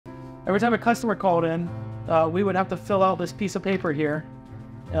Every time a customer called in, we would have to fill out this piece of paper here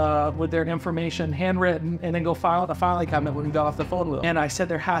with their information, handwritten, and then go file at the filing cabinet when we got off the phone with them. And I said,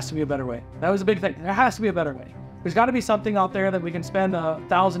 there has to be a better way. That was a big thing. There has to be a better way. There's got to be something out there that we can spend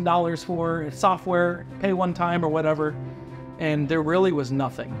 $1,000 for, software, pay one time or whatever. And there really was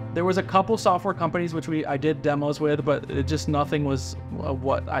nothing. There was a couple software companies which I did demos with, but nothing was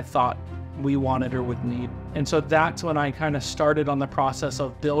what I thought we wanted or would need. And so that's when I kind of started on the process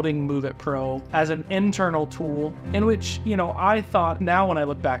of building MoveitPro as an internal tool in which, I thought, now when I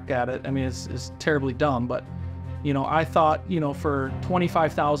look back at it, I mean, it's terribly dumb, but I thought, for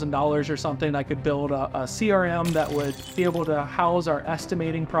 $25,000 or something, I could build a CRM that would be able to house our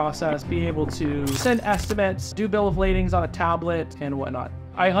estimating process, be able to send estimates, do bill of ladings on a tablet and whatnot.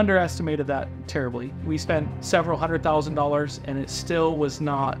 I underestimated that terribly. We spent several $100,000 and it still was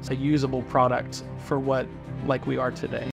not a usable product for what like we are today.